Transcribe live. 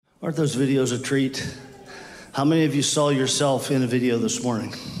Aren't those videos a treat? How many of you saw yourself in a video this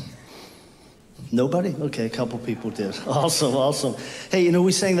morning? Nobody? Okay, a couple people did. Awesome, awesome. Hey,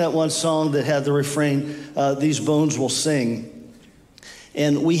 we sang that one song that had the refrain, these bones will sing.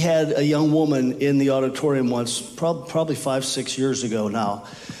 And we had a young woman in the auditorium once, probably 5-6 years ago now,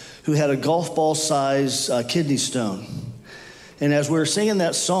 who had a golf ball size kidney stone. And as we were singing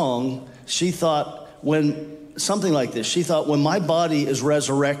that song, she thought something like this. She thought, when my body is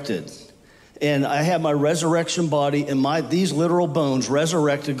resurrected, and I have my resurrection body and these literal bones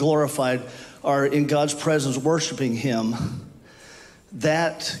resurrected, glorified, are in God's presence worshiping him,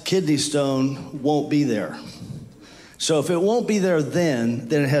 that kidney stone won't be there. So if it won't be there then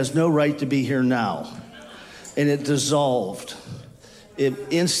it has no right to be here now. And it dissolved. It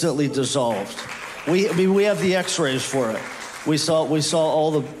instantly dissolved. We have the x-rays for it. We saw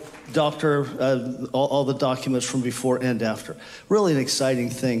all the all the documents from before and after. Really an exciting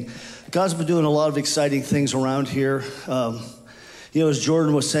thing. God's been doing a lot of exciting things around here. As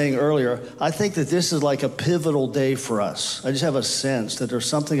Jordan was saying earlier, I think that this is like a pivotal day for us. I just have a sense that there's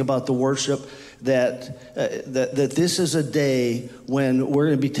something about the worship that this is a day when we're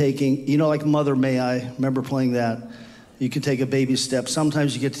going to be taking, like Mother May I, remember playing that? You can take a baby step.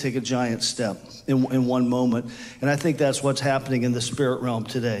 Sometimes you get to take a giant step in one moment. And I think that's what's happening in the spirit realm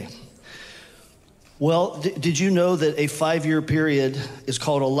today. Well, did you know that a 5-year period is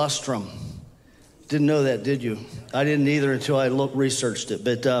called a lustrum? Didn't know that, did you? I didn't either until I researched it.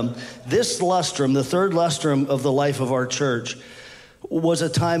 But this lustrum, the third lustrum of the life of our church, was a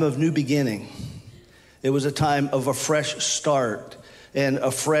time of new beginning. It was a time of a fresh start and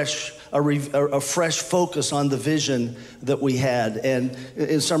a fresh focus on the vision that we had. And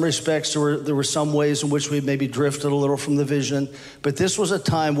in some respects, there were some ways in which we maybe drifted a little from the vision. But this was a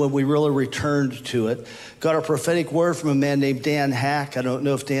time when we really returned to it. Got a prophetic word from a man named Dan Hack. I don't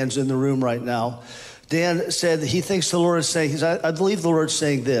know if Dan's in the room right now. Dan said that he thinks the Lord is saying, I believe the Lord's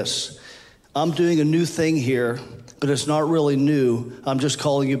saying this: I'm doing a new thing here, but it's not really new. I'm just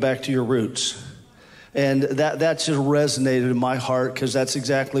calling you back to your roots. And that just resonated in my heart, because that's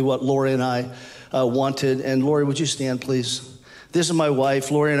exactly what Lori and I wanted. And Lori, would you stand, please? This is my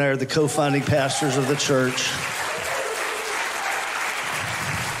wife. Lori and I are the co-founding pastors of the church.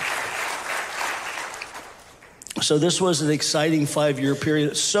 So this was an exciting 5-year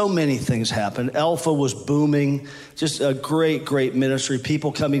period. So many things happened. Alpha was booming. Just a great, great ministry.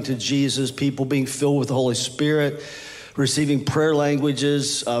 People coming to Jesus, people being filled with the Holy Spirit, receiving prayer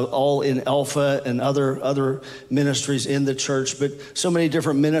languages, all in Alpha and other ministries in the church. But so many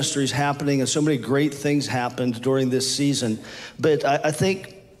different ministries happening, and so many great things happened during this season. But I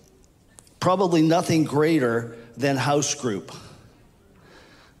think probably nothing greater than house group.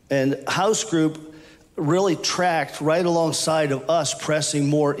 And house group really tracked right alongside of us pressing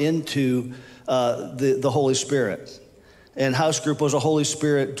more into the Holy Spirit. And house group was a Holy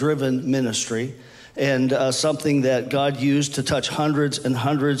Spirit-driven ministry, and something that God used to touch hundreds and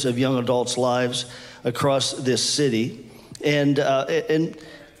hundreds of young adults' lives across this city. And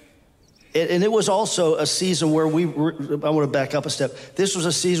it was also a season where I want to back up a step. This was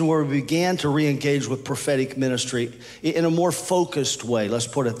a season where we began to re-engage with prophetic ministry in a more focused way, let's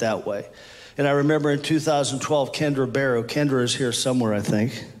put it that way. And I remember in 2012, Kendra Barrow. Kendra is here somewhere, I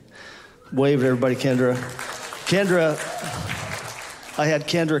think. Wave at everybody, Kendra. I had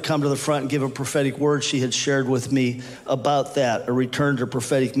Kendra come to the front and give a prophetic word she had shared with me about that, a return to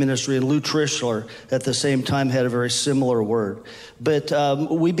prophetic ministry. And Lou Trishler, at the same time, had a very similar word. But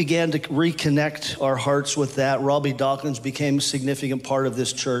we began to reconnect our hearts with that. Robbie Dawkins became a significant part of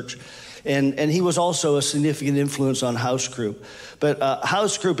this church. And he was also a significant influence on house group. But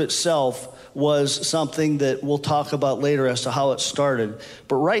house group itself was something that we'll talk about later as to how it started.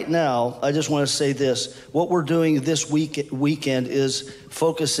 But right now, I just want to say this. What we're doing this weekend is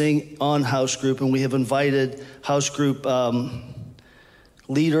focusing on house group, and we have invited house group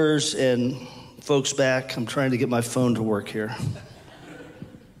leaders and folks back. I'm trying to get my phone to work here.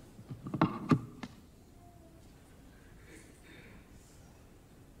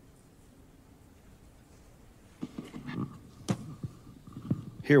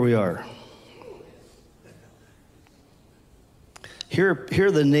 Here we are. Here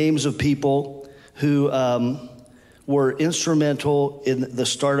are the names of people who were instrumental in the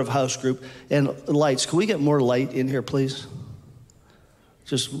start of house group. And lights, can we get more light in here, please?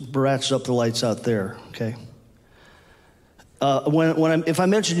 Just ratchet up the lights out there, okay? If I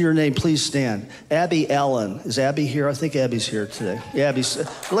mention your name, please stand. Abby Allen. Is Abby here? I think Abby's here today. Yeah, Abby's.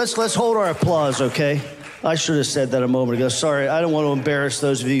 Let's hold our applause, okay? I should have said that a moment ago. Sorry, I don't want to embarrass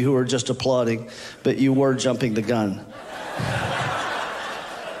those of you who are just applauding, but you were jumping the gun.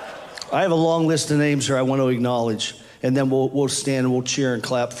 I have a long list of names here I want to acknowledge, and then we'll stand and we'll cheer and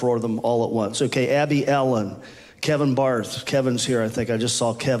clap for them all at once. Okay, Abby Allen, Kevin Barth. Kevin's here, I think. I just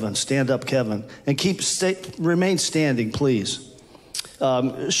saw Kevin. Stand up, Kevin. And remain standing, please.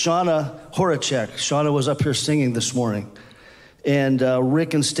 Shauna Horacek. Shauna was up here singing this morning. And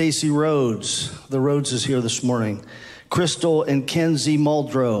Rick and Stacy Rhodes. The Rhodes is here this morning. Crystal and Kenzie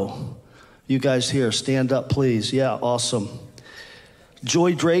Muldrow. You guys here, stand up, please. Yeah, awesome.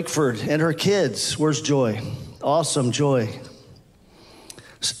 Joy Drakeford and her kids. Where's Joy? Awesome, Joy.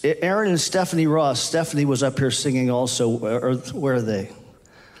 Aaron and Stephanie Ross. Stephanie was up here singing also. Where are they?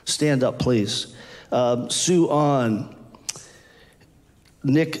 Stand up, please. Sue Ahn.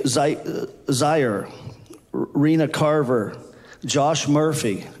 Nick Zier. Rena Carver. Josh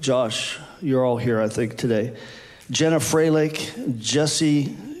Murphy. Josh, you're all here, I think, today. Jenna Freilich.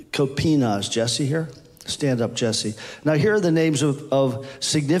 Jesse Copina. Is Jesse here? Stand up, Jesse. Now, here are the names of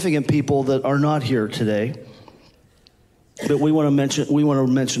significant people that are not here today, but we want to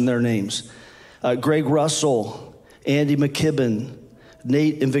mention their names. Greg Russell, Andy McKibben,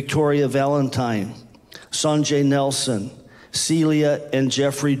 Nate and Victoria Valentine, Sanjay Nelson, Celia and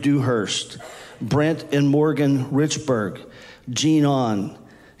Jeffrey Dewhurst, Brent and Morgan Richburg, Gene On,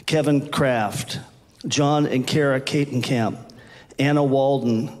 Kevin Kraft, John and Kara Katenkamp, Anna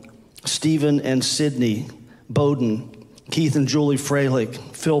Walden, Stephen and Sydney Bowden, Keith and Julie Freilich,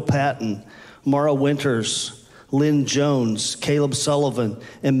 Phil Patton, Mara Winters, Lynn Jones, Caleb Sullivan,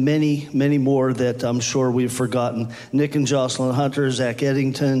 and many, many more that I'm sure we've forgotten. Nick and Jocelyn Hunter, Zach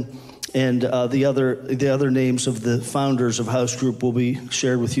Eddington, and the other names of the founders of House Group will be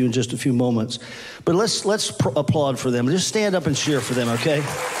shared with you in just a few moments. But let's applaud for them. Just stand up and cheer for them, okay?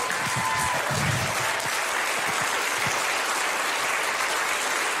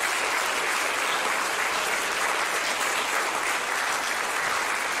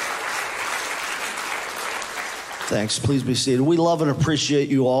 Thanks. Please be seated. We love and appreciate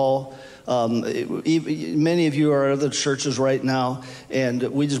you all. Many of you are at other churches right now, and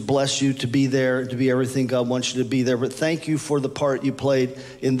we just bless you to be there, to be everything God wants you to be there. But thank you for the part you played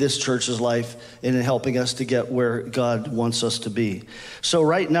in this church's life and in helping us to get where God wants us to be. So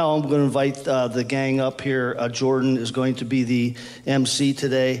right now, I'm going to invite the gang up here. Jordan is going to be the MC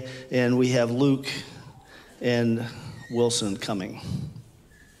today, and we have Luke and Wilson coming.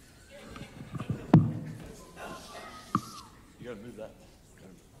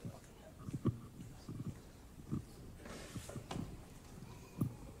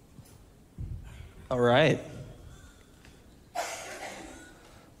 All right.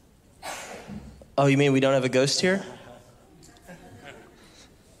 Oh, you mean we don't have a ghost here?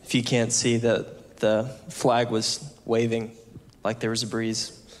 If you can't see, the flag was waving like there was a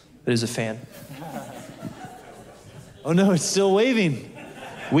breeze. It is a fan. Oh no, it's still waving.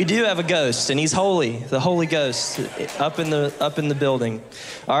 We do have a ghost, and he's holy, the Holy Ghost, up in the building.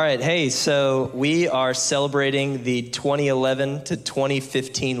 All right, hey, so we are celebrating the 2011 to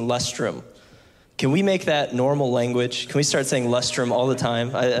 2015 Lustrum. Can we make that normal language? Can we start saying lustrum all the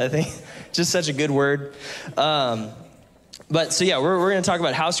time? I think just such a good word. But so yeah, we're going to talk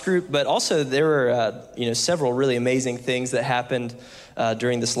about House Group, but also there were several really amazing things that happened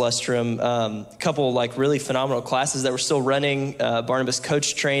during this lustrum. A couple like really phenomenal classes that were still running. Barnabas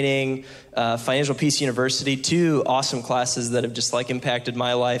Coach Training, Financial Peace University, 2 awesome classes that have just like impacted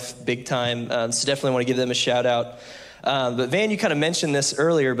my life big time. So definitely want to give them a shout out. But Van, you kind of mentioned this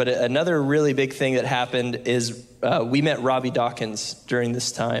earlier, but another really big thing that happened is we met Robbie Dawkins during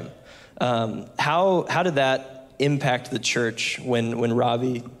this time. How did that impact the church when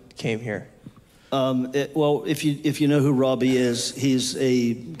Robbie came here? Well, if you know who Robbie is, he's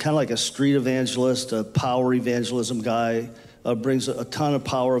a kind of like a street evangelist, a power evangelism guy, brings a ton of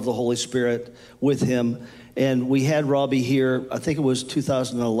power of the Holy Spirit with him. And we had Robbie here, I think it was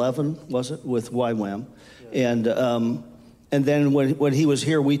 2011, was it, with YWAM. And then when he was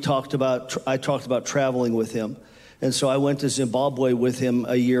here, I talked about traveling with him. And so I went to Zimbabwe with him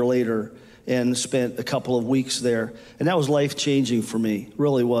a year later and spent a couple of weeks there. And that was life-changing for me,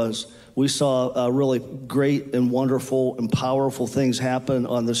 really was. We saw really great and wonderful and powerful things happen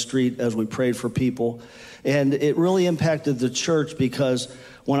on the street as we prayed for people. And it really impacted the church because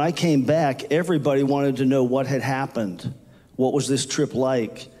when I came back, everybody wanted to know what had happened. What was this trip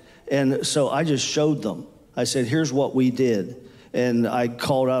like? And so I just showed them. I said, here's what we did. And I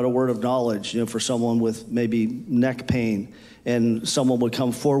called out a word of knowledge, for someone with maybe neck pain. And someone would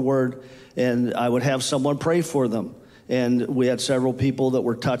come forward and I would have someone pray for them. And we had several people that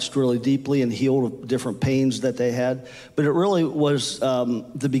were touched really deeply and healed of different pains that they had. But it really was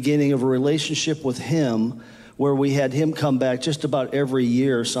the beginning of a relationship with him where we had him come back just about every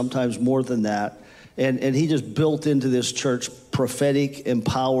year, sometimes more than that. And he just built into this church prophetic,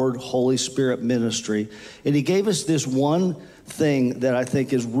 empowered, Holy Spirit ministry. And he gave us this one thing that I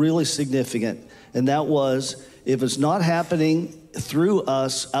think is really significant, and that was, if it's not happening through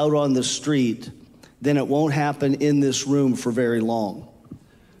us out on the street, then it won't happen in this room for very long.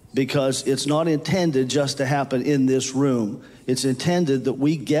 Because it's not intended just to happen in this room. It's intended that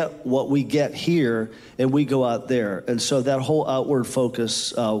we get what we get here and we go out there. And so that whole outward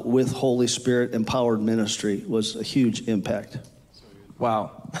focus with Holy Spirit empowered ministry was a huge impact.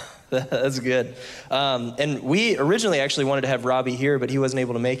 Wow, that's good. And we originally actually wanted to have Robbie here, but he wasn't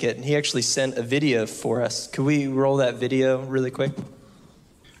able to make it. And he actually sent a video for us. Could we roll that video really quick?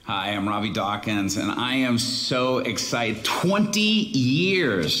 Hi, I'm Robbie Dawkins, and I am so excited. 20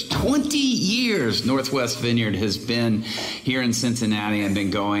 years, Northwest Vineyard has been here in Cincinnati and been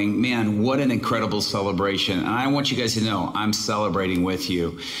going. Man, what an incredible celebration. And I want you guys to know I'm celebrating with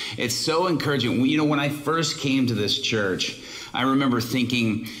you. It's so encouraging. You know, when I first came to this church, I remember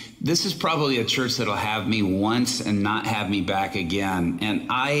thinking, this is probably a church that'll have me once and not have me back again. And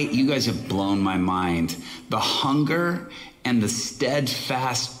you guys have blown my mind. The hunger and the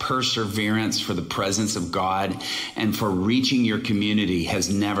steadfast perseverance for the presence of God and for reaching your community has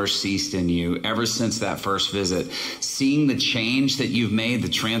never ceased in you ever since that first visit. Seeing the change that you've made, the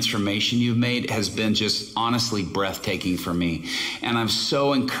transformation you've made has been just honestly breathtaking for me. And I'm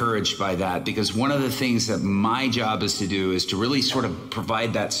so encouraged by that, because one of the things that my job is to do is to really sort of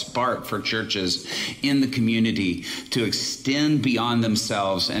provide that spark for churches in the community to extend beyond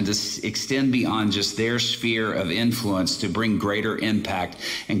themselves and to extend beyond just their sphere of influence to bring greater impact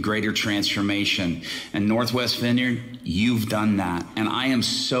and greater transformation. And Northwest Vineyard, you've done that. And I am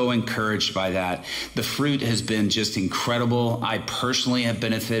so encouraged by that. The fruit has been just incredible. I personally have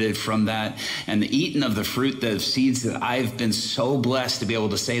benefited from that. And the eating of the fruit, the seeds that I've been so blessed to be able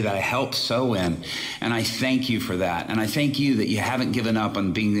to say that I helped sow in. And I thank you for that. And I thank you that you haven't given up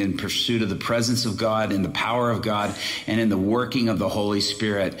on being in pursuit of the presence of God and the power of God and in the working of the Holy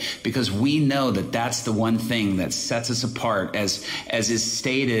Spirit, because we know that that's the one thing that sets us apart. As is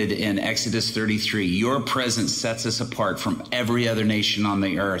stated in Exodus 33, your presence sets us apart from every other nation on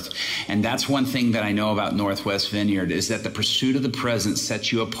the earth. And that's one thing that I know about Northwest Vineyard, is that the pursuit of the presence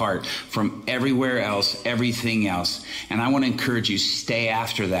sets you apart from everywhere else, everything else. And I want to encourage you, stay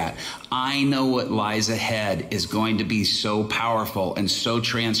after that. I know what lies ahead is going to be so powerful and so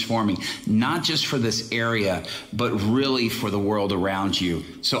transforming, not just for this area, but really for the world around you.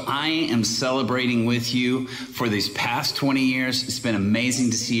 So I am celebrating with you for these past 20 years. It's been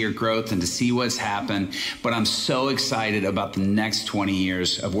amazing to see your growth and to see what's happened, but I'm so excited about the next 20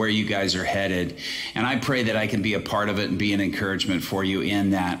 years of where you guys are headed. And I pray that I can be a part of it and be an encouragement for you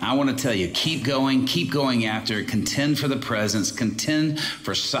in that. I want to tell you, keep going after it, contend for the presence, contend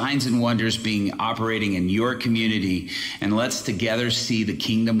for signs and wonders operating in your community, and let's together see the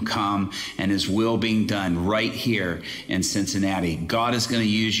kingdom come and his will being done right here in Cincinnati. God is going to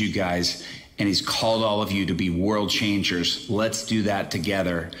use you guys, and he's called all of you to be world changers. Let's do that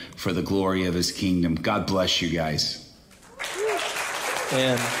together for the glory of his kingdom. God bless you guys.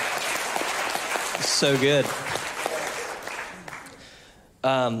 Man, so good.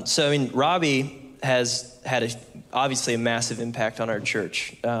 Robbie has had obviously a massive impact on our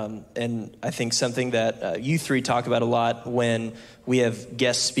church. And I think something that you three talk about a lot when we have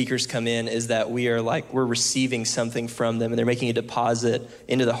guest speakers come in is that we're receiving something from them and they're making a deposit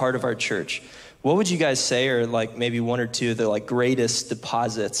into the heart of our church. What would you guys say are maybe one or two of the greatest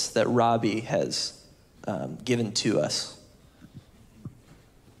deposits that Robbie has given to us?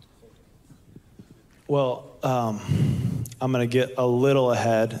 Well, I'm going to get a little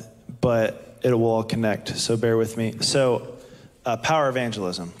ahead, but it will all connect, so bear with me. So, power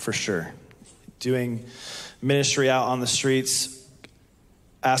evangelism, for sure. Doing ministry out on the streets,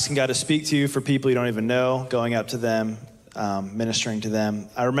 asking God to speak to you for people you don't even know, going up to them, ministering to them.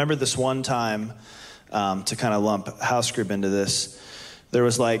 I remember this one time, to kind of lump house group into this, there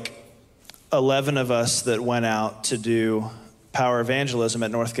was 11 of us that went out to do power evangelism at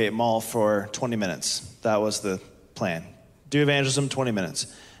Northgate Mall for 20 minutes. That was the plan. Do evangelism, 20 minutes.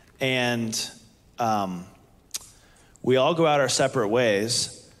 And we all go out our separate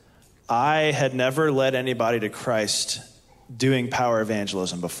ways. I had never led anybody to Christ doing power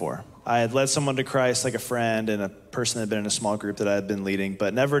evangelism before. I had led someone to Christ, like a friend and a person that had been in a small group that I had been leading,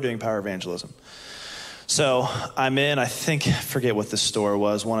 but never doing power evangelism. So I'm in, I forget what the store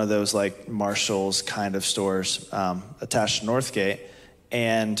was, one of those Marshall's kind of stores attached to Northgate.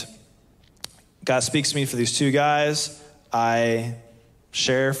 And God speaks to me for these two guys. I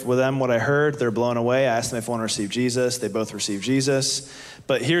share with them what I heard. They're blown away. I asked them if they want to receive Jesus. They both received Jesus.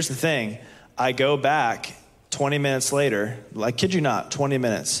 But here's the thing. I go back 20 minutes later, I kid you not, 20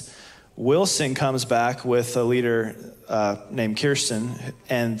 minutes. Wilson comes back with a leader named Kirsten,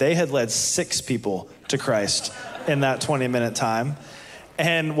 and they had led 6 people to Christ in that 20-minute time.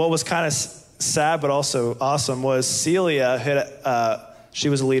 And what was kind of sad but also awesome was Celia, she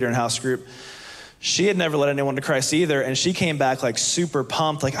was a leader in house group. She had never led anyone to Christ either, and she came back like super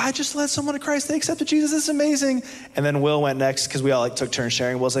pumped, like, I just led someone to Christ. They accepted Jesus. This is amazing. And then Will went next because we all like took turns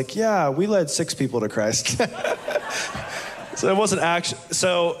sharing. Will's like, yeah, we led 6 people to Christ. So it wasn't actually.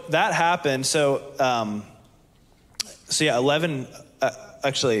 So that happened. So yeah, 11.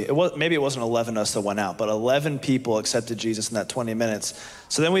 Actually, maybe it wasn't 11 of us that went out, but 11 people accepted Jesus in that 20 minutes.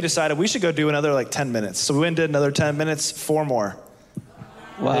 So then we decided we should go do another like 10 minutes. So we went and did another 10 minutes, 4 more.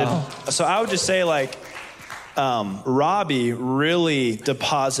 Wow. So I would just say like, Robbie really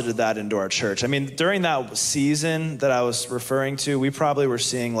deposited that into our church. I mean, during that season that I was referring to, we probably were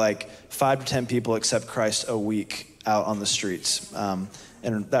seeing like 5 to 10 people accept Christ a week out on the streets. And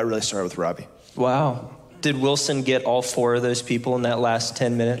that really started with Robbie. Wow. Did Wilson get all 4 of those people in that last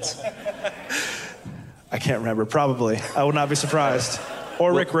 10 minutes? I can't remember. Probably. I would not be surprised.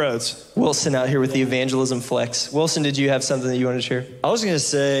 Or Rick Rhodes. Wilson out here with the evangelism flex. Wilson, did you have something that you wanted to share? I was going to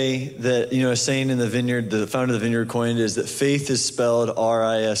say that, a saying in the Vineyard, the founder of the Vineyard coined is that faith is spelled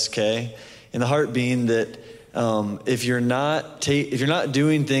R-I-S-K. And the heart being that if you're not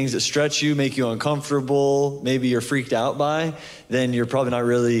doing things that stretch you, make you uncomfortable, maybe you're freaked out by, then you're probably not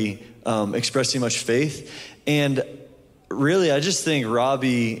really expressing much faith. And really, I just think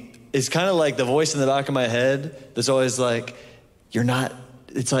Robbie is kind of like the voice in the back of my head that's always like,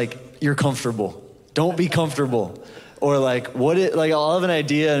 it's like, you're comfortable. Don't be comfortable. Or like, I'll have an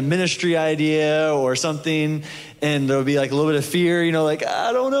idea, a ministry idea or something, and there'll be like a little bit of fear, like,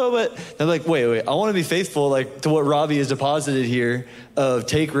 I don't know, but I'm like, wait, I want to be faithful, like, to what Robbie has deposited here of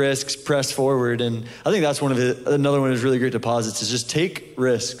take risks, press forward. And I think that's another one of his really great deposits is just take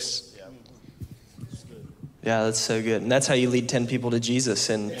risks. Yeah, that's so good. And that's how you lead 10 people to Jesus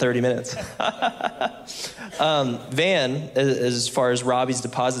in 30 minutes. Van, as far as Robbie's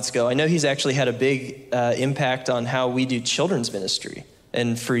deposits go, I know he's actually had a big impact on how we do children's ministry.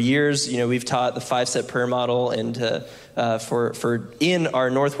 And for years, we've taught the 5-step prayer model and for in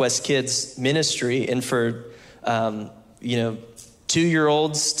our Northwest Kids ministry, and for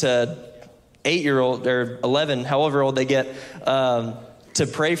 2-year-olds to 8-year-old or 11, however old they get, to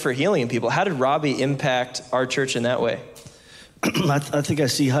pray for healing in people. How did Robbie impact our church in that way? I think I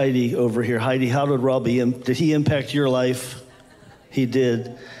see Heidi over here. Heidi, how did Robbie, did he impact your life? He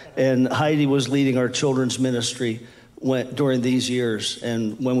did. And Heidi was leading our children's ministry during these years.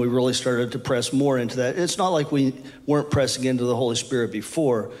 And when we really started to press more into that, it's not like we weren't pressing into the Holy Spirit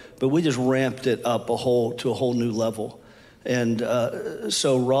before, but we just ramped it up to a whole new level. And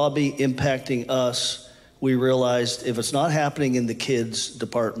so Robbie impacting us, we realized if it's not happening in the kids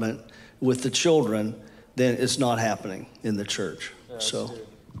department with the children, then it's not happening in the church.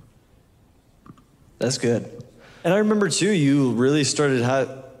 That's good. And I remember too, you really started,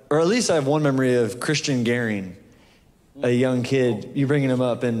 or at least I have one memory of Christian Garing, a young kid, you bringing him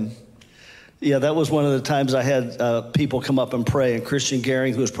up. And yeah, that was one of the times I had people come up and pray, and Christian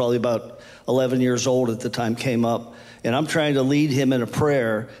Garing, who was probably about 11 years old at the time, came up. And I'm trying to lead him in a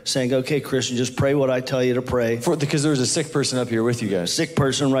prayer, saying, okay, Christian, just pray what I tell you to pray. Because there was a sick person up here with you guys. Sick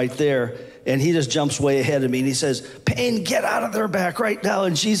person right there. And he just jumps way ahead of me, and he says, pain, get out of their back right now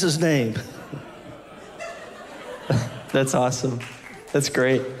in Jesus' name. That's awesome. That's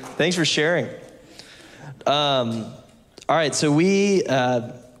great. Thanks for sharing. All right, so we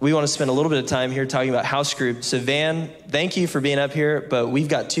want to spend a little bit of time here talking about house group. So Van, thank you for being up here, but we've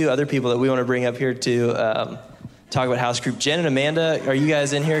got 2 other people that we want to bring up here to talk about house group. Jen and Amanda, are you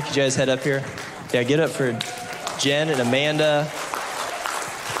guys in here? Could you guys head up here? Yeah, get up for Jen and Amanda.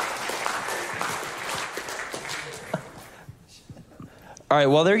 All right,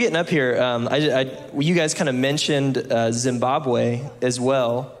 while they're getting up here, you guys kind of mentioned Zimbabwe as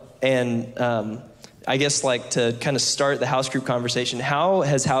well. And I guess like to kind of start the house group conversation, how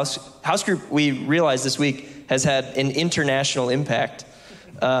has house group, we realized this week, has had an international impact?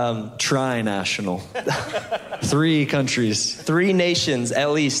 Trinational. 3 countries. 3 nations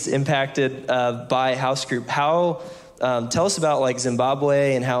at least impacted by house group. How, tell us about like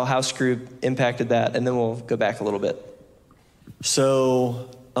Zimbabwe and how house group impacted that, and then we'll go back a little bit. So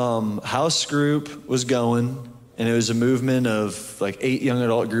house group was going, and it was a movement of like 8 young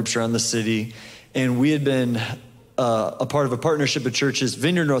adult groups around the city. And we had been a part of a partnership of churches.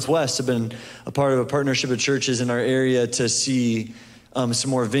 Vineyard Northwest had been a part of a partnership of churches in our area to see some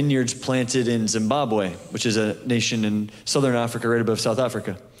more vineyards planted in Zimbabwe, which is a nation in southern Africa, right above South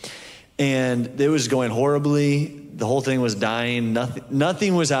Africa. And it was going horribly. The whole thing was dying.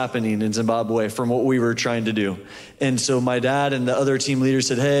 Nothing was happening in Zimbabwe from what we were trying to do. And so my dad and the other team leaders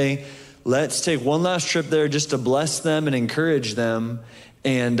said, hey, let's take one last trip there just to bless them and encourage them,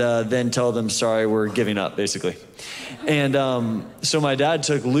 and then tell them, sorry, we're giving up, basically. And so my dad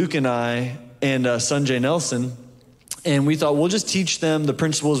took Luke and I and Sanjay Nelson, and we thought we'll just teach them the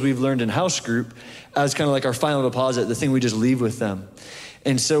principles we've learned in house group as kind of like our final deposit, the thing we just leave with them.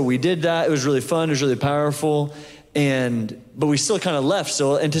 And so we did that. It was really fun. It was really powerful. But we still kind of left.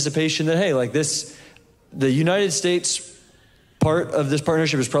 So anticipation that, hey, like this, the United States part of this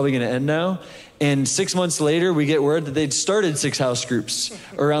partnership is probably going to end now. And 6 months later, we get word that they'd started 6 house groups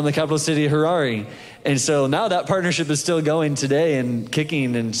around the capital city of Harare. And so now that partnership is still going today and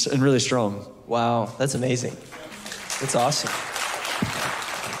kicking and really strong. Wow, that's amazing. That's awesome.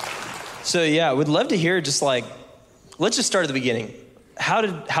 So yeah, we'd love to hear just like, let's just start at the beginning. How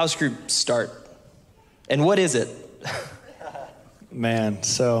did house group start? And what is it? Man,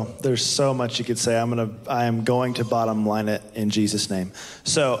 so there's so much you could say. I am going to bottom line it in Jesus' name.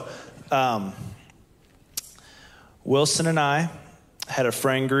 So, Wilson and I had a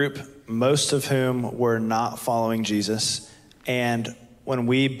friend group, most of whom were not following Jesus. And when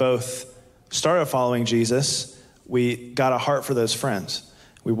we both started following Jesus, we got a heart for those friends.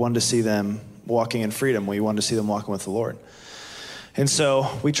 We wanted to see them walking in freedom. We wanted to see them walking with the Lord. And so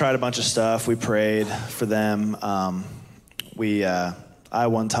we tried a bunch of stuff. We prayed for them. I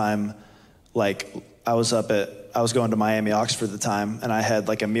one time, I was going to Miami, Oxford at the time, and I had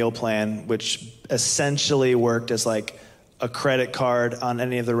like a meal plan, which essentially worked as like a credit card on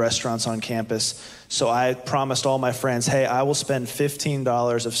any of the restaurants on campus. So I promised all my friends, hey, I will spend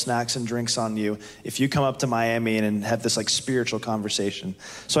 $15 of snacks and drinks on you if you come up to Miami and have this like spiritual conversation.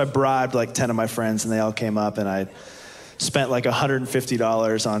 So I bribed like 10 of my friends, and they all came up, and I spent like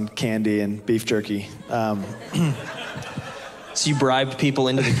 $150 on candy and beef jerky. So you bribed people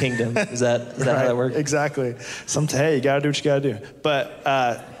into the kingdom. Is that right, how that worked? Exactly. Hey, you got to do what you got to do.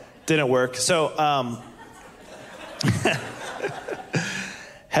 But didn't work. So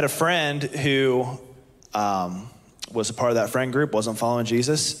had a friend who was a part of that friend group, wasn't following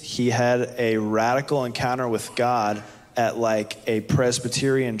Jesus. He had a radical encounter with God at like a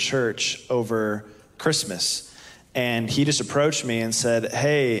Presbyterian church over Christmas. And he just approached me and said,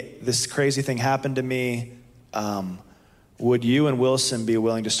 hey, this crazy thing happened to me. Would you and Wilson be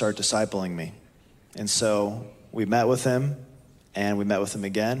willing to start discipling me? And so we met with him, and we met with him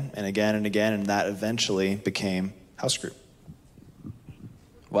again and again and again, and that eventually became house group.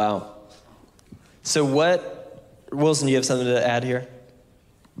 Wow. So Wilson, do you have something to add here?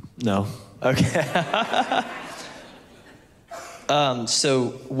 No. Okay.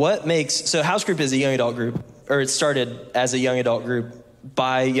 So house group is a young adult group, or it started as a young adult group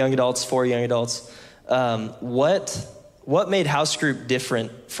by young adults for young adults. What made house group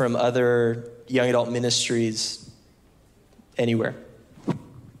different from other young adult ministries anywhere?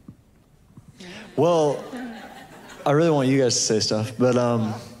 Well, I really want you guys to say stuff, but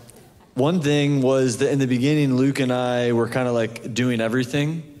one thing was that in the beginning, Luke and I were kind of like doing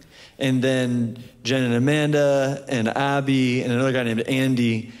everything. And then Jen and Amanda and Abby and another guy named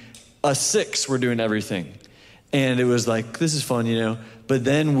Andy, us 6 were doing everything. And it was like, this is fun, you know. But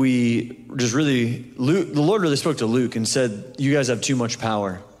then the Lord really spoke to Luke and said, you guys have too much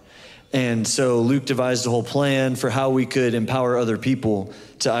power. And so Luke devised a whole plan for how we could empower other people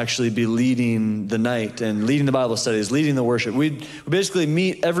to actually be leading the night and leading the Bible studies, leading the worship. We'd basically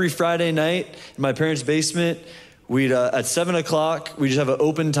meet every Friday night in my parents' basement. We'd at 7 o'clock, we just have an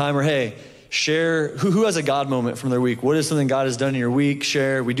open time where, hey, share who has a God moment from their week. What is something God has done in your week?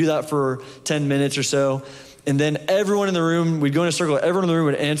 Share. We do that for 10 minutes or so. And then everyone in the room, we'd go in a circle, everyone in the room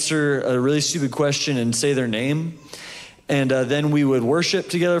would answer a really stupid question and say their name. And then we would worship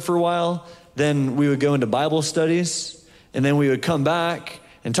together for a while. Then we would go into Bible studies. And then we would come back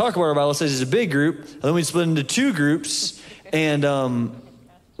and talk about our Bible studies as a big group. And then we'd split into 2 groups and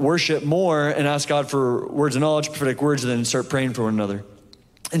worship more and ask God for words of knowledge, prophetic words, and then start praying for one another.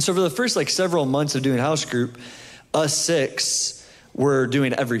 And so for the first several months of doing house group, us 6 were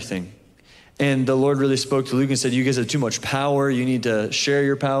doing everything. And the Lord really spoke to Luke and said, you guys have too much power. You need to share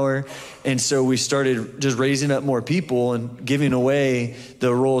your power. And so we started just raising up more people and giving away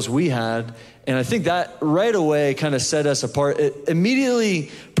the roles we had. And I think that right away kind of set us apart. It immediately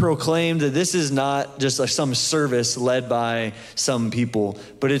proclaimed that this is not just some service led by some people,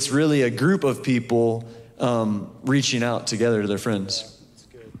 but it's really a group of people reaching out together to their friends.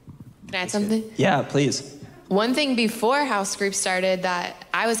 Can I add something? Yeah, please. One thing before house group started that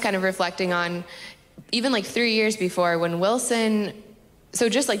I was kind of reflecting on, even like 3 years before, when Wilson, so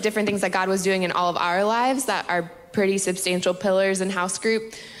just like different things that God was doing in all of our lives that are pretty substantial pillars in house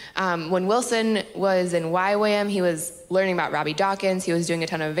group. When Wilson was in YWAM, he was learning about Robbie Dawkins. He was doing a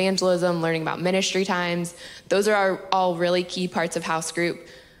ton of evangelism, learning about ministry times. Those are all really key parts of house group.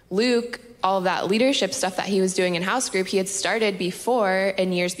 Luke, all of that leadership stuff that he was doing in house group, he had started before,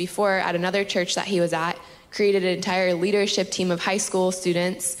 and years before, at another church that he was at, created an entire leadership team of high school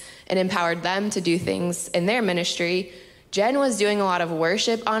students and empowered them to do things in their ministry. Jen was doing a lot of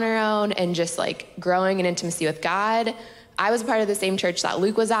worship on her own and just like growing in intimacy with God. I was a part of the same church that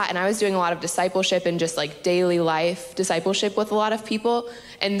Luke was at, and I was doing a lot of discipleship and just like daily life discipleship with a lot of people.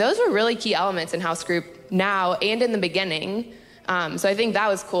 And those were really key elements in house group now and in the beginning. So I think that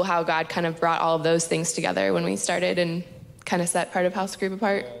was cool how God kind of brought all of those things together when we started and kind of set part of house group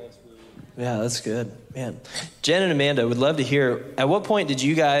apart. Yeah, that's good. Man. Jen and Amanda, would love to hear, at what point did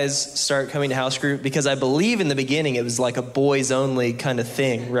you guys start coming to house group? Because I believe in the beginning it was like a boys only kind of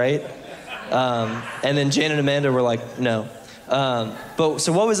thing, right? And then Jen and Amanda were like, no. But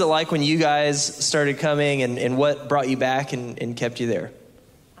so what was it like when you guys started coming, and what brought you back and kept you there?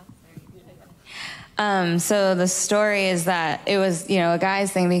 So the story is that it was, a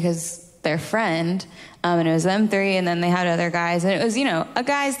guy's thing because their friend, and it was them three, and then they had other guys, and it was, a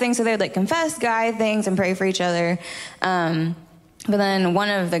guy's thing, so they would like confess guy things and pray for each other. But then one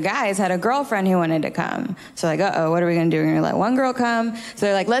of the guys had a girlfriend who wanted to come. So like, uh-oh, what are we going to do? We're going to let one girl come. So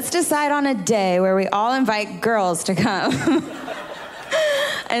they're like, let's decide on a day where we all invite girls to come.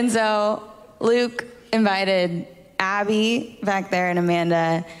 And so Luke invited Abby back there and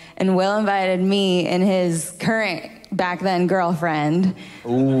Amanda, and Will invited me and his current back then girlfriend.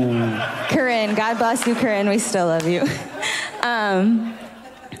 Ooh. Corinne. God bless you, Corinne. We still love you.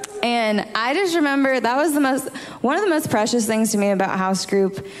 And I just remember that was one of the most precious things to me about house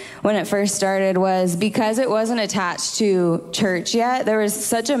group when it first started was because it wasn't attached to church yet. There was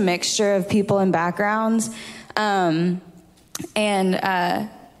such a mixture of people and backgrounds, and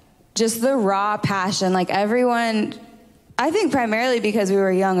just the raw passion. Like everyone, I think primarily because we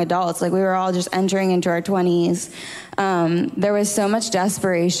were young adults, like we were all just entering into our 20s. There was so much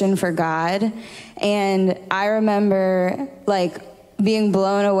desperation for God, and I remember like being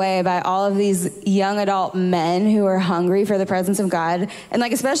blown away by all of these young adult men who were hungry for the presence of God. And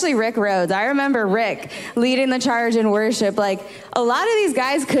like, especially Rick Rhodes. I remember Rick leading the charge in worship. Like a lot of these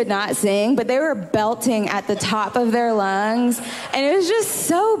guys could not sing, but they were belting at the top of their lungs. And it was just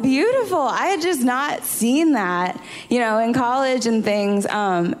so beautiful. I had just not seen that, in college and things.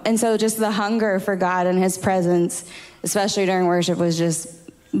 And so just the hunger for God and his presence, especially during worship, was just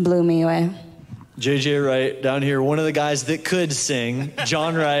blew me away. JJ Wright down here, one of the guys that could sing.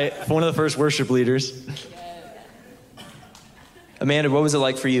 John Wright, one of the first worship leaders. Amanda, what was it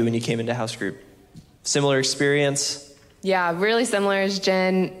like for you when you came into house group? Similar experience? Yeah, really similar as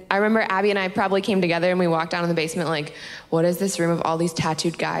Jen. I remember Abby and I probably came together and we walked down in the basement like, what is this room of all these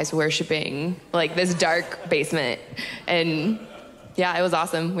tattooed guys worshiping? Like this dark basement. And yeah, it was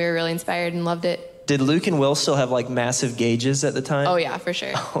awesome. We were really inspired and loved it. Did Luke and Will still have like massive gauges at the time? Oh yeah, for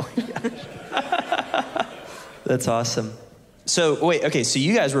sure. Oh yeah. That's awesome. So wait, okay, so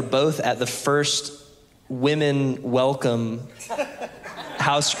you guys were both at the first women welcome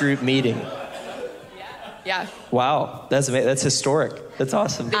house group meeting. Yeah. Wow, that's amazing. That's historic. That's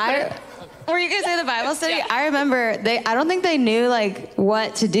awesome. Were you guys at the Bible study? Yeah. I remember I don't think they knew like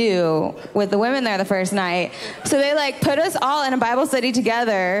what to do with the women there the first night. So they like put us all in a Bible study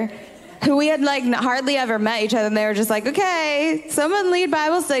together, who we had like hardly ever met each other, and they were just like, okay, someone lead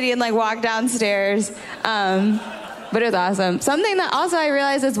Bible study, and like walk downstairs. But it was awesome. Something that also I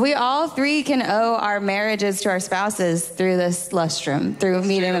realized is we all three can owe our marriages to our spouses through this lustrum, through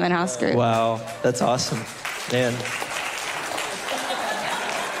meeting them in house group. Wow, that's awesome, man.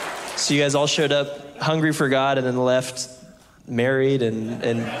 So you guys all showed up hungry for God and then left married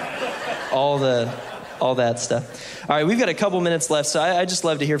and all that stuff. All right, we've got a couple minutes left, so I just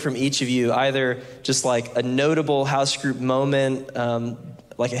love to hear from each of you, either just like a notable house group moment,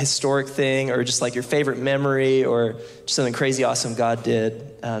 like a historic thing, or just like your favorite memory, or just something crazy awesome God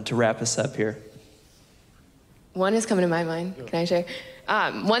did to wrap us up here. One is coming to my mind. Can I share?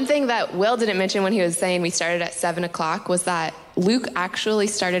 One thing that Will didn't mention when he was saying we started at 7 o'clock was that Luke actually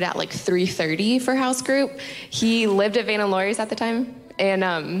started at like 3:30 for house group. He lived at Van and Laurie's at the time,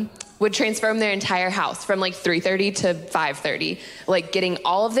 and would transform their entire house from like 3:30 to 5:30, like getting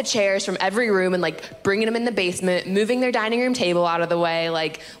all of the chairs from every room and like bringing them in the basement, moving their dining room table out of the way,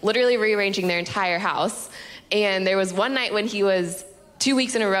 like literally rearranging their entire house. And there was one night when he was 2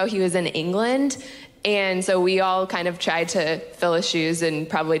 weeks in a row, he was in England, And so we all kind of tried to fill his shoes and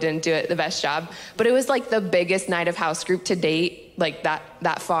probably didn't do it the best job. But it was like the biggest night of house group to date, like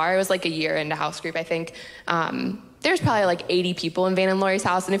that far. It was like a year into house group, I think. There's probably like 80 people in Van and Lori's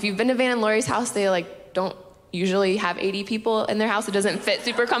house. And if you've been to Van and Lori's house, they like don't usually have 80 people in their house. It doesn't fit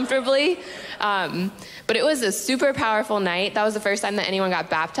super comfortably. But it was a super powerful night. That was the first time that anyone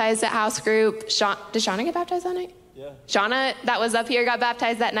got baptized at house group. Did Shauna get baptized that night? Yeah. Shauna, that was up here, got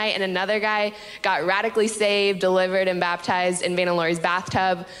baptized that night, and another guy got radically saved, delivered, and baptized in Van and Lori's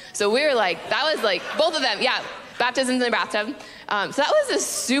bathtub. So we were like, that was like, both of them, yeah, baptisms in the bathtub. So that was a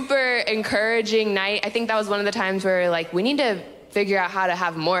super encouraging night. I think that was one of the times where like, we need to figure out how to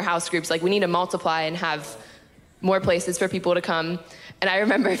have more house groups. Like we need to multiply and have more places for people to come. And I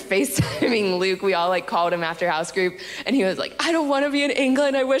remember FaceTiming Luke. We all like called him after house group, and he was like, I don't want to be in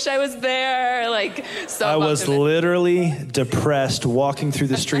England. I wish I was there. Like, so I was literally depressed walking through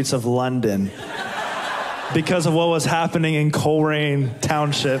the streets of London because of what was happening in Coleraine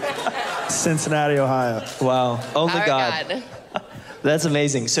Township, Cincinnati, Ohio. Wow. Only Our God. That's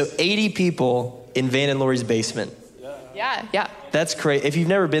amazing. So 80 people in Van and Lori's basement. Yeah. That's crazy. If you've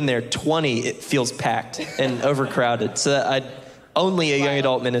never been there, 20, it feels packed and overcrowded. So only a young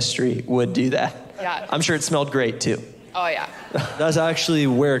adult ministry would do that. Yeah. I'm sure it smelled great too. Oh, yeah. That's actually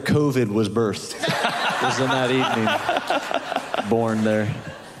where COVID was birthed. It was in that evening. Born there.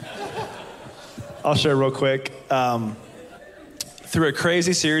 I'll share real quick. Through a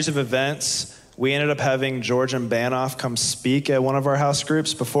crazy series of events, we ended up having Georgian Banoff come speak at one of our house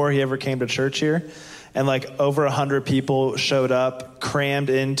groups before he ever came to church here. And like over 100 people showed up, crammed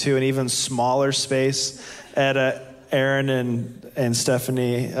into an even smaller space at Aaron and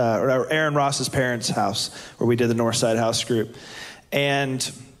Stephanie, or Aaron Ross's parents' house, where we did the Northside house group. And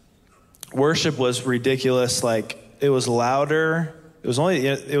worship was ridiculous. Like, it was louder. It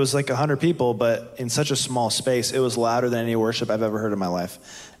was like 100 people, but in such a small space, it was louder than any worship I've ever heard in my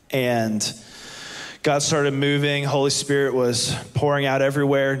life. And God started moving. Holy Spirit was pouring out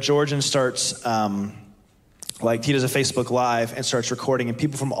everywhere. Georgian starts, he does a Facebook Live and starts recording, and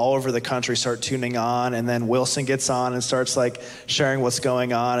people from all over the country start tuning on. And then Wilson gets on and starts like sharing what's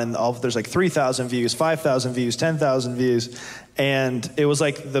going on. And there's like 3,000 views, 5,000 views, 10,000 views. And it was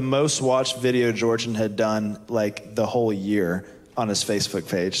like the most watched video Georgian had done like the whole year on his Facebook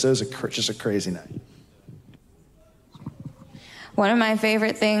page. So it was just a crazy night. One of my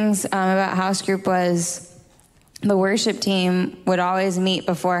favorite things about house group was the worship team would always meet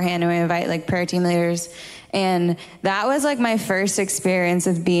beforehand, and we invite like prayer team leaders. And that was like my first experience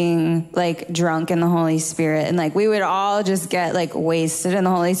of being like drunk in the Holy Spirit. And like we would all just get like wasted in the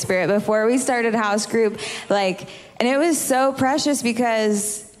Holy Spirit before we started house group. And it was so precious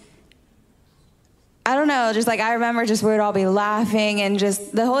because I don't know, just like I remember just we would all be laughing, and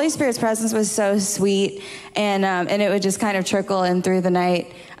just the Holy Spirit's presence was so sweet, and it would just kind of trickle in through the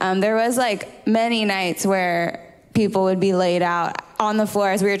night. There was like many nights where people would be laid out on the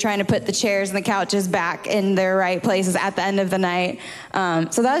floor as we were trying to put the chairs and the couches back in their right places at the end of the night.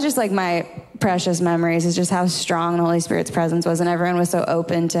 So that was just like my precious memories, is just how strong the Holy Spirit's presence was, and everyone was so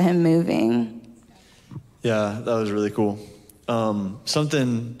open to him moving. Yeah, that was really cool.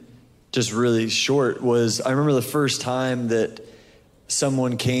 Something just really short was, I remember the first time that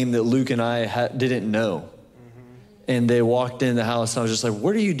someone came that Luke and I didn't know. Mm-hmm. And they walked in the house, and I was just like,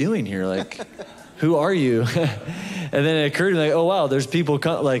 what are you doing here? Like, who are you? And then it occurred to me, like, oh, wow, there's people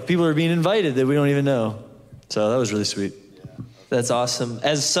are being invited that we don't even know. So that was really sweet. That's awesome.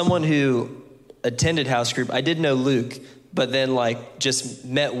 As someone who attended house group, I did know Luke, but then just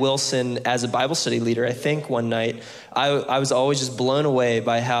met Wilson as a Bible study leader, I think, one night. I was always just blown away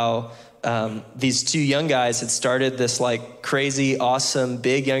by how these two young guys had started this crazy, awesome,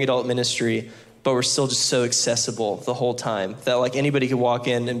 big young adult ministry, but were still just so accessible the whole time that anybody could walk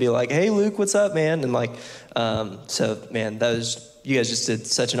in and be like, hey, Luke, what's up, man? And so, man, you guys just did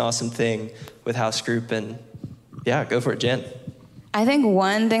such an awesome thing with house group, and yeah, go for it, Jen. I think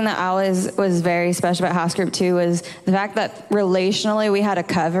one thing that always was very special about house group too was the fact that relationally we had a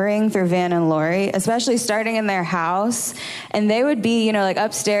covering through Van and Lori, especially starting in their house. And they would be,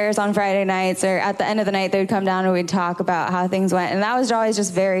 upstairs on Friday nights, or at the end of the night, they would come down and we'd talk about how things went. And that was always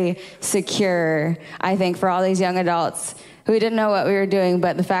just very secure, I think, for all these young adults who didn't know what we were doing.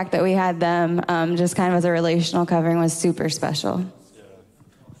 But the fact that we had them just kind of as a relational covering was super special.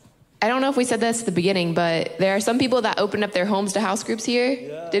 I don't know if we said this at the beginning, but there are some people that opened up their homes to house groups here.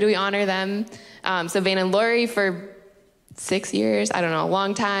 Yeah. Did we honor them? So Van and Lori for 6 years, I don't know, a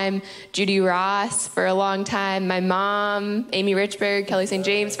long time. Judy Ross for a long time. My mom, Amy Richburg, Kelly St.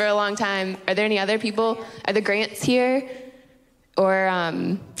 James for a long time. Are there any other people? Are the Grants here? Or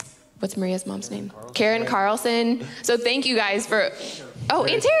what's Maria's mom's name? Karen Carlson. So thank you guys for,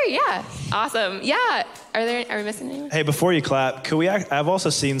 and Terry, yeah. Awesome. Yeah. Are we missing anyone? Hey, before you clap, I've also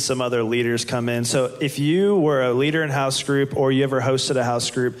seen some other leaders come in. So if you were a leader in house group or you ever hosted a house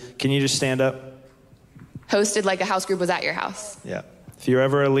group, can you just stand up? Hosted like a house group was at your house. Yeah. If you're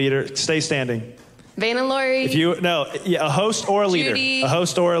ever a leader, stay standing. Van and Lori. A host or a leader. Judy. A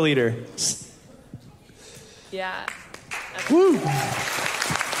host or a leader. Yeah. Woo.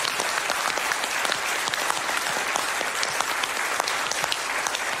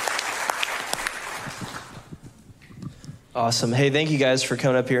 Awesome. Hey, thank you guys for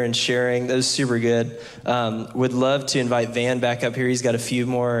coming up here and sharing. That was super good. Would love to invite Van back up here. He's got a few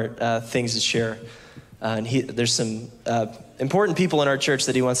more things to share. And there's some important people in our church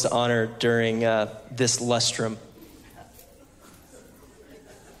that he wants to honor during this lustrum.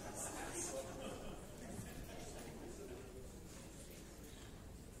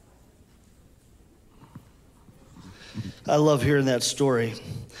 I love hearing that story.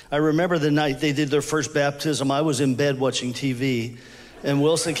 I remember the night they did their first baptism. I was in bed watching TV, and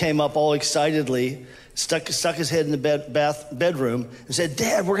Wilson came up all excitedly, stuck his head in the bedroom, and said,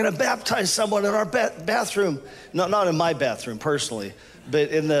 "Dad, we're going to baptize someone in our bathroom." No, not in my bathroom personally, but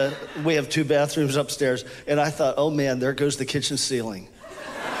we have 2 bathrooms upstairs. And I thought, oh man, there goes the kitchen ceiling.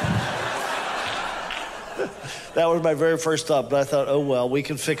 That was my very first thought, but I thought, oh well, we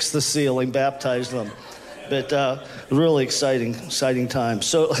can fix the ceiling, baptize them. But really exciting time.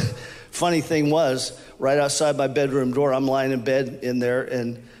 So funny thing was, right outside my bedroom door, I'm lying in bed in there,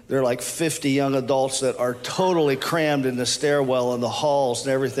 and there are like 50 young adults that are totally crammed in the stairwell and the halls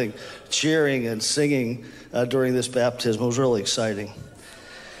and everything, cheering and singing during this baptism. It was really exciting.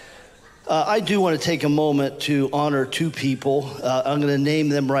 I do want to take a moment to honor 2 people. I'm going to name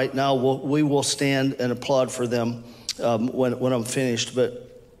them right now. We will stand and applaud for them when I'm finished. But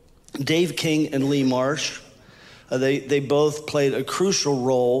Dave King and Lee Marsh, they both played a crucial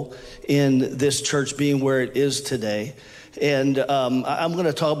role in this church being where it is today. And I'm going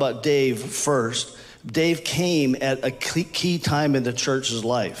to talk about Dave first. Dave came at a key time in the church's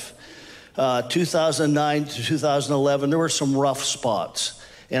life. 2009 to 2011, there were some rough spots.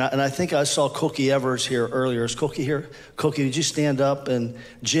 And I think I saw Cookie Evers here earlier. Is Cookie here? Cookie, did you stand up? And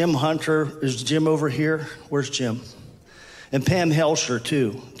Jim Hunter, is Jim over here? Where's Jim? And Pam Helsher,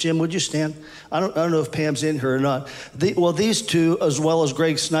 too. Jim, would you stand? I don't know if Pam's in here or not. These 2, as well as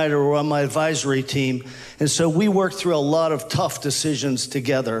Greg Snyder, were on my advisory team. And so we worked through a lot of tough decisions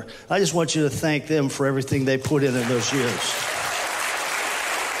together. I just want you to thank them for everything they put in those years.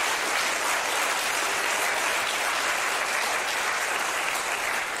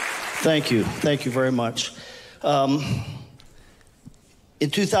 Thank you. Thank you very much. In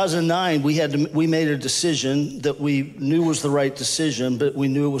 2009, we made a decision that we knew was the right decision, but we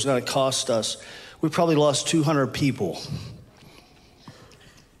knew it was going to cost us. We probably lost 200 people.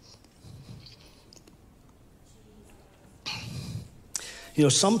 You know,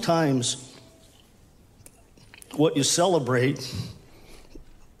 sometimes what you celebrate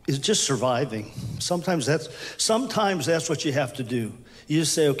is just surviving. Sometimes that's what you have to do. You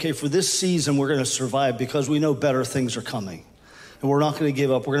just say, okay, for this season, we're going to survive because we know better things are coming. And we're not going to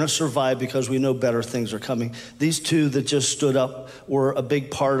give up. We're going to survive because we know better things are coming. These 2 that just stood up were a big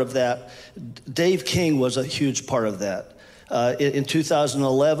part of that. Dave King was a huge part of that. In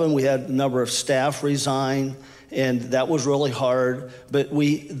 2011, we had a number of staff resign, and that was really hard. But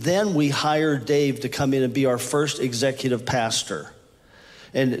we hired Dave to come in and be our first executive pastor.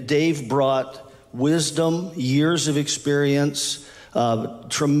 And Dave brought wisdom, years of experience,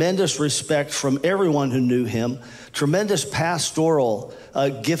 tremendous respect from everyone who knew him, tremendous pastoral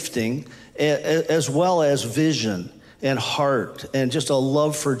gifting, as well as vision and heart and just a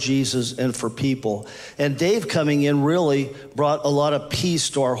love for Jesus and for people. And Dave coming in really brought a lot of peace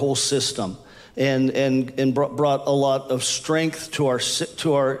to our whole system and brought a lot of strength to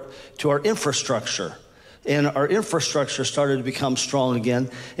our infrastructure. And our infrastructure started to become strong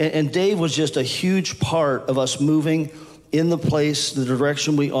again. And Dave was just a huge part of us moving in the place, the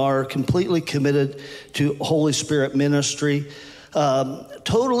direction we are, completely committed to Holy Spirit ministry,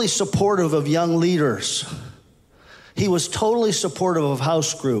 totally supportive of young leaders. He was totally supportive of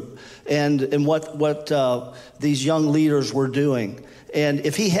house group and what these young leaders were doing. And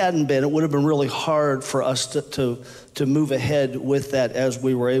if he hadn't been, it would have been really hard for us to move ahead with that as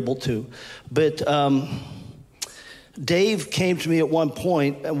we were able to. But Dave came to me at one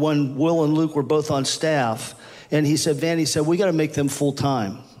point when Will and Luke were both on staff, and he said, "Van," he said, "we got to make them full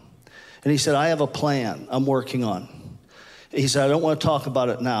time." And he said, "I have a plan I'm working on." He said, "I don't want to talk about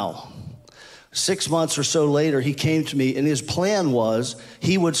it now, 6 months or so later, he came to me, and his plan was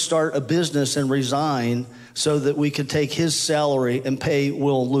he would start a business and resign so that we could take his salary and pay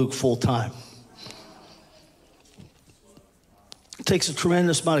Will and Luke full time. It takes a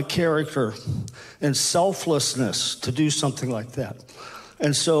tremendous amount of character and selflessness to do something like that.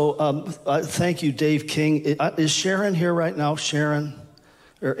 And so thank you, Dave King. Is Sharon here right now? Sharon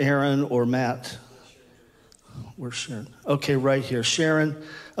or Aaron or Matt? Where's Sharon? Okay, right here. Sharon,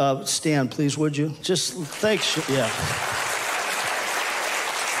 stand, please, would you? Just thanks. Yeah.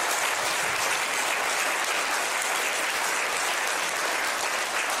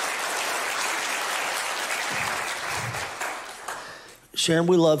 Sharon,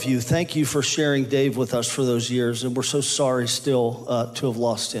 we love you. Thank you for sharing Dave with us for those years, and we're so sorry still to have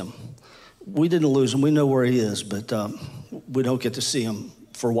lost him. We didn't lose him. We know where he is, but we don't get to see him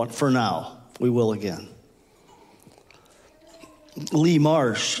for now. We will again. Lee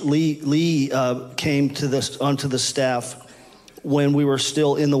Marsh. Lee came onto the staff when we were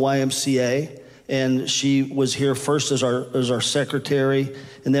still in the YMCA, and she was here first as our secretary,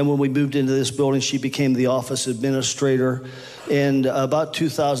 and then when we moved into this building, she became the office administrator. And about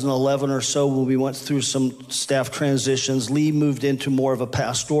 2011 or so, when we went through some staff transitions, Lee moved into more of a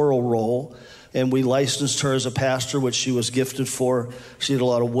pastoral role, and we licensed her as a pastor, which she was gifted for. She did a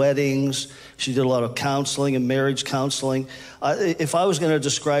lot of weddings. She did a lot of counseling and marriage counseling. If I was going to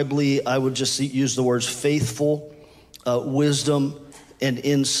describe Lee, I would just use the words faithful, wisdom, and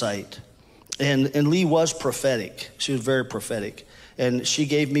insight. And Lee was prophetic. She was very prophetic. And she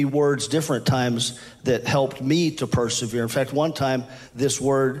gave me words different times that helped me to persevere. In fact, one time, this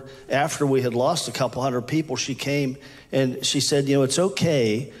word, after we had lost a couple hundred people, she came and she said, it's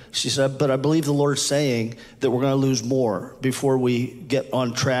okay. She said, but I believe the Lord's saying that we're going to lose more before we get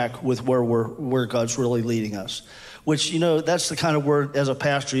on track with where God's really leading us. Which, that's the kind of word, as a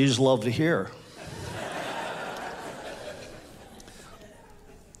pastor, you just love to hear.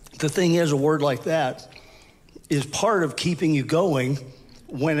 The thing is, a word like that is part of keeping you going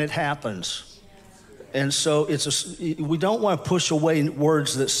when it happens. And so we don't want to push away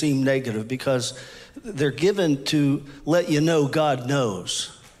words that seem negative, because they're given to let you know God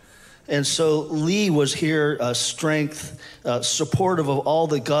knows. And so Lee was here, strength, supportive of all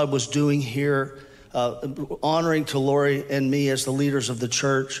that God was doing here, honoring to Lori and me as the leaders of the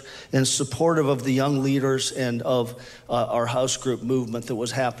church, and supportive of the young leaders and of our house group movement that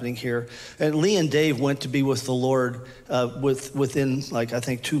was happening here. And Lee and Dave went to be with the Lord within, I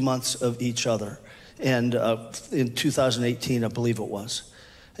think, 2 months of each other. And in 2018, I believe it was.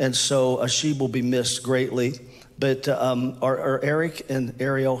 And so she will be missed greatly. But are Eric and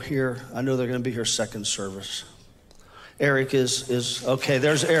Ariel here? I know they're going to be here second service. Eric is okay,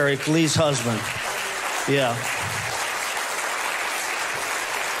 there's Eric, Lee's husband. Yeah.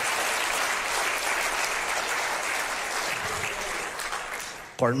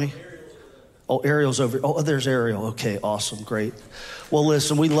 Pardon me? Oh, Ariel's over. Oh, there's Ariel. Okay, awesome, great. Well,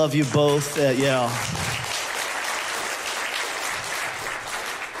 listen, we love you both. Yeah.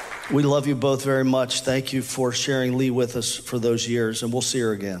 We love you both very much. Thank you for sharing Lee with us for those years, and we'll see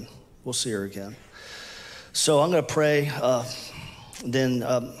her again. We'll see her again. So I'm going to pray, then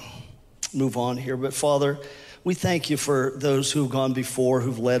move on here. But Father, we thank you for those who've gone before,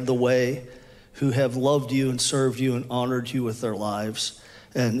 who've led the way, who have loved you and served you and honored you with their lives,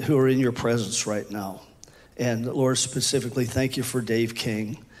 and who are in your presence right now. And Lord, specifically, thank you for Dave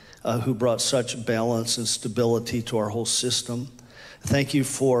King, who brought such balance and stability to our whole system. Thank you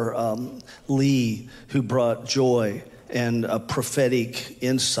for Lee, who brought joy and prophetic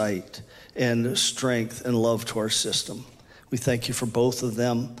insight and strength and love to our system. We thank you for both of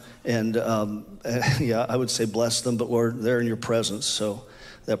them. And I would say bless them, but Lord, they're in your presence, so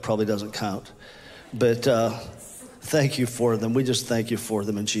that probably doesn't count. But thank you for them. We just thank you for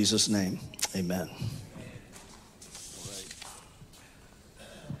them in Jesus' name. Amen.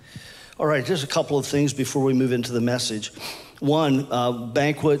 All right, just a couple of things before we move into the message. One,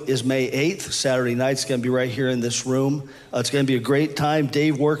 banquet is May 8th, Saturday night. It's going to be right here in this room. It's going to be a great time.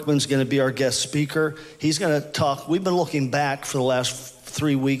 Dave Workman's going to be our guest speaker. He's going to talk. We've been looking back for the last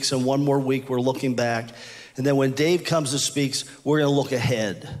 3 weeks, and one more week we're looking back. And then when Dave comes and speaks, we're going to look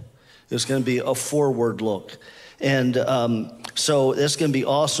ahead. It's going to be a forward look. And so that's going to be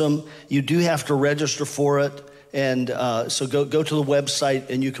awesome. You do have to register for it. And so go to the website,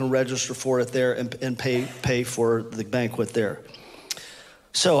 and you can register for it there and pay for the banquet there.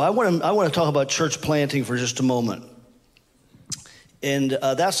 So I want to talk about church planting for just a moment. And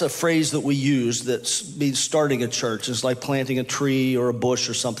that's a phrase that we use that means starting a church. It's like planting a tree or a bush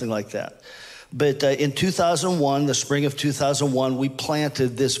or something like that. But in 2001, the spring of 2001, we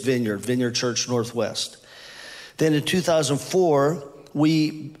planted this vineyard, Vineyard Church Northwest. Then in 2004,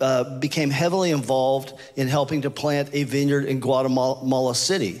 we became heavily involved in helping to plant a vineyard in Guatemala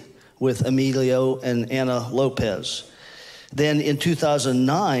City with Emilio and Ana Lopez. Then in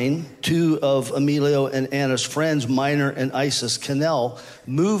 2009, two of Emilio and Anna's friends, Minor and Isis Cannell,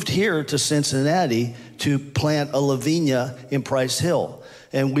 moved here to Cincinnati to plant a La Viña in Price Hill.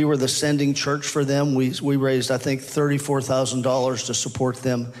 And we were the sending church for them. We raised, I think, $34,000 to support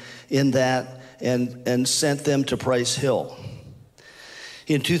them in that and sent them to Price Hill.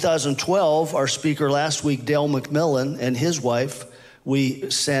 In 2012, our speaker last week, Dale McMillan, and his wife, we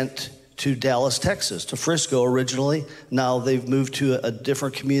sent to Dallas, Texas, to Frisco originally. Now they've moved to a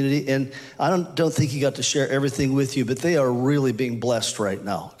different community. And I don't think he got to share everything with you, but they are really being blessed right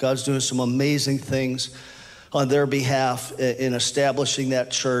now. God's doing some amazing things on their behalf in establishing that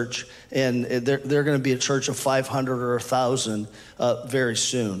church. And they're going to be a church of 500 or 1,000 very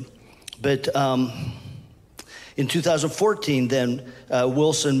soon. But in 2014, then,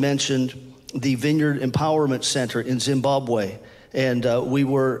 Wilson mentioned the Vineyard Empowerment Center in Zimbabwe. And we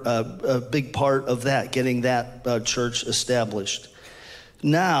were a big part of that, getting that church established.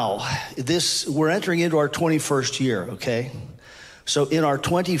 Now, we're entering into our 21st year, okay? So in our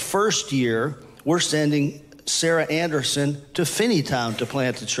 21st year, we're sending Sarah Anderson to Finneytown to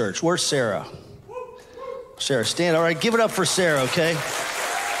plant a church. Where's Sarah? Sarah, stand. All right, give it up for Sarah, okay?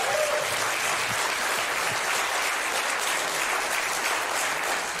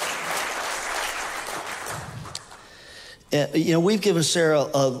 We've given Sarah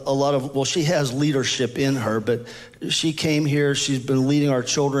a lot of, well, she has leadership in her, but she came here. She's been leading our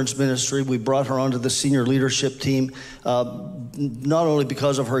children's ministry. We brought her onto the senior leadership team, not only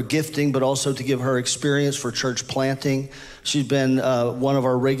because of her gifting, but also to give her experience for church planting. She's been one of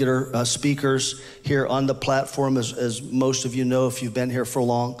our regular speakers here on the platform, as most of you know if you've been here for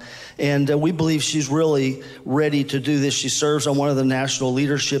long. And we believe she's really ready to do this. She serves on one of the national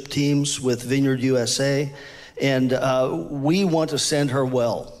leadership teams with Vineyard USA. And we want to send her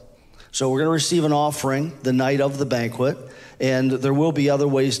well. So we're going to receive an offering the night of the banquet. And there will be other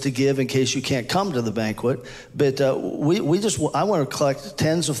ways to give in case you can't come to the banquet. But I want to collect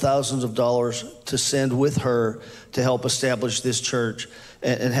tens of thousands of dollars to send with her to help establish this church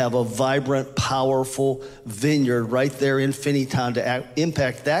and have a vibrant, powerful vineyard right there in Finneytown to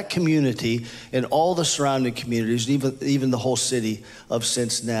impact that community and all the surrounding communities, even the whole city of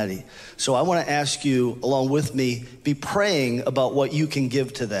Cincinnati. So I want to ask you, along with me, be praying about what you can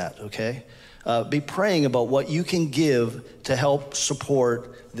give to that, okay? Be praying about what you can give to help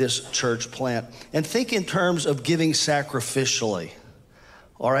support this church plant. And think in terms of giving sacrificially.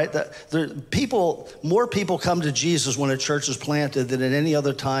 All right, more people come to Jesus when a church is planted than at any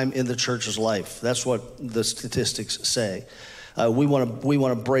other time in the church's life. That's what the statistics say. We want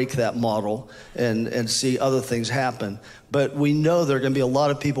to break that model and see other things happen. But we know there are going to be a lot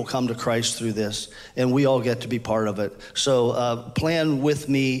of people come to Christ through this, and we all get to be part of it. So plan with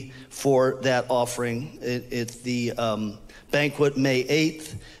me for that offering. It's the banquet May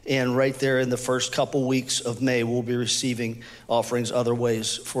 8th, and right there in the first couple weeks of May, we'll be receiving offerings other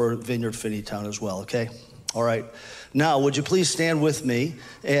ways for Vineyard Finneytown as well, okay? All right. Now, would you please stand with me,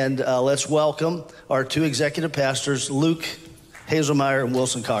 and let's welcome our two executive pastors, Luke Hazelmeyer and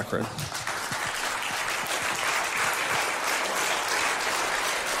Wilson Cochran.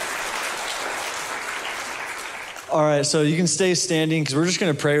 All right, so you can stay standing because we're just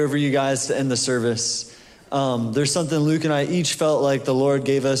going to pray over you guys to end the service. There's something Luke and I each felt like the Lord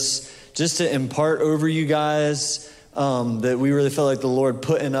gave us just to impart over you guys that we really felt like the Lord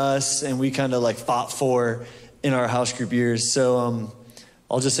put in us and we kind of like fought for in our house group years. So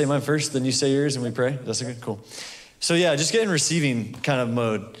I'll just say mine first, then you say yours and we pray. That's okay? Cool. So yeah, just get in receiving kind of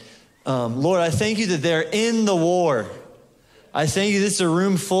mode. Lord, I thank you that they're in the war. I thank you this is a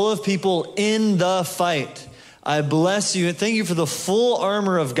room full of people in the fight. I bless you and thank you for the full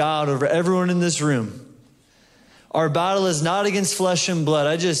armor of God over everyone in this room. Our battle is not against flesh and blood.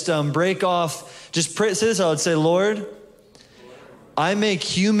 I just break off, just pray, say this, I would say, Lord, I make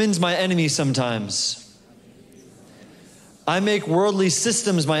humans my enemy sometimes. I make worldly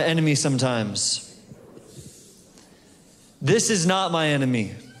systems my enemy sometimes. This is not my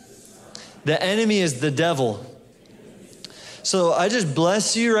enemy. The enemy is the devil. So I just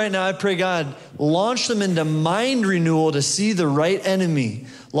bless you right now. I pray, God, launch them into mind renewal to see the right enemy.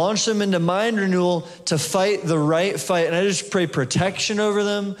 Launch them into mind renewal to fight the right fight. And I just pray protection over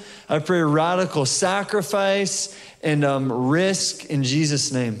them. I pray radical sacrifice and risk in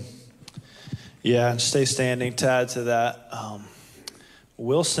Jesus' name. Yeah, stay standing. To add to that,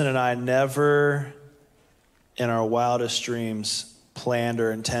 Wilson and I never in our wildest dreams planned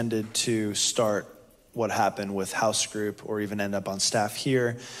or intended to start what happened with House Group or even end up on staff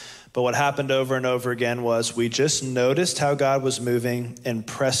here. But what happened over and over again was we just noticed how God was moving and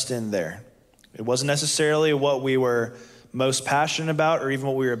pressed in there. It wasn't necessarily what we were most passionate about or even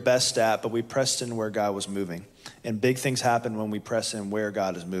what we were best at, but we pressed in where God was moving. And big things happen when we press in where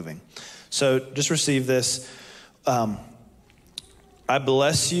God is moving. So just receive this. I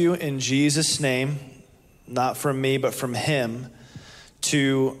bless you in Jesus' name, not from me, but from him,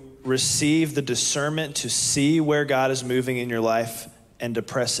 to receive the discernment to see where God is moving in your life and to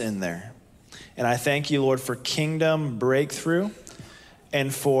press in there. And I thank you, Lord, for kingdom breakthrough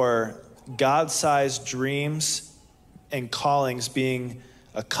and for God-sized dreams and callings being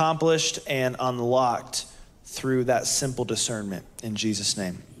accomplished and unlocked through that simple discernment. In Jesus'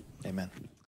 name, amen.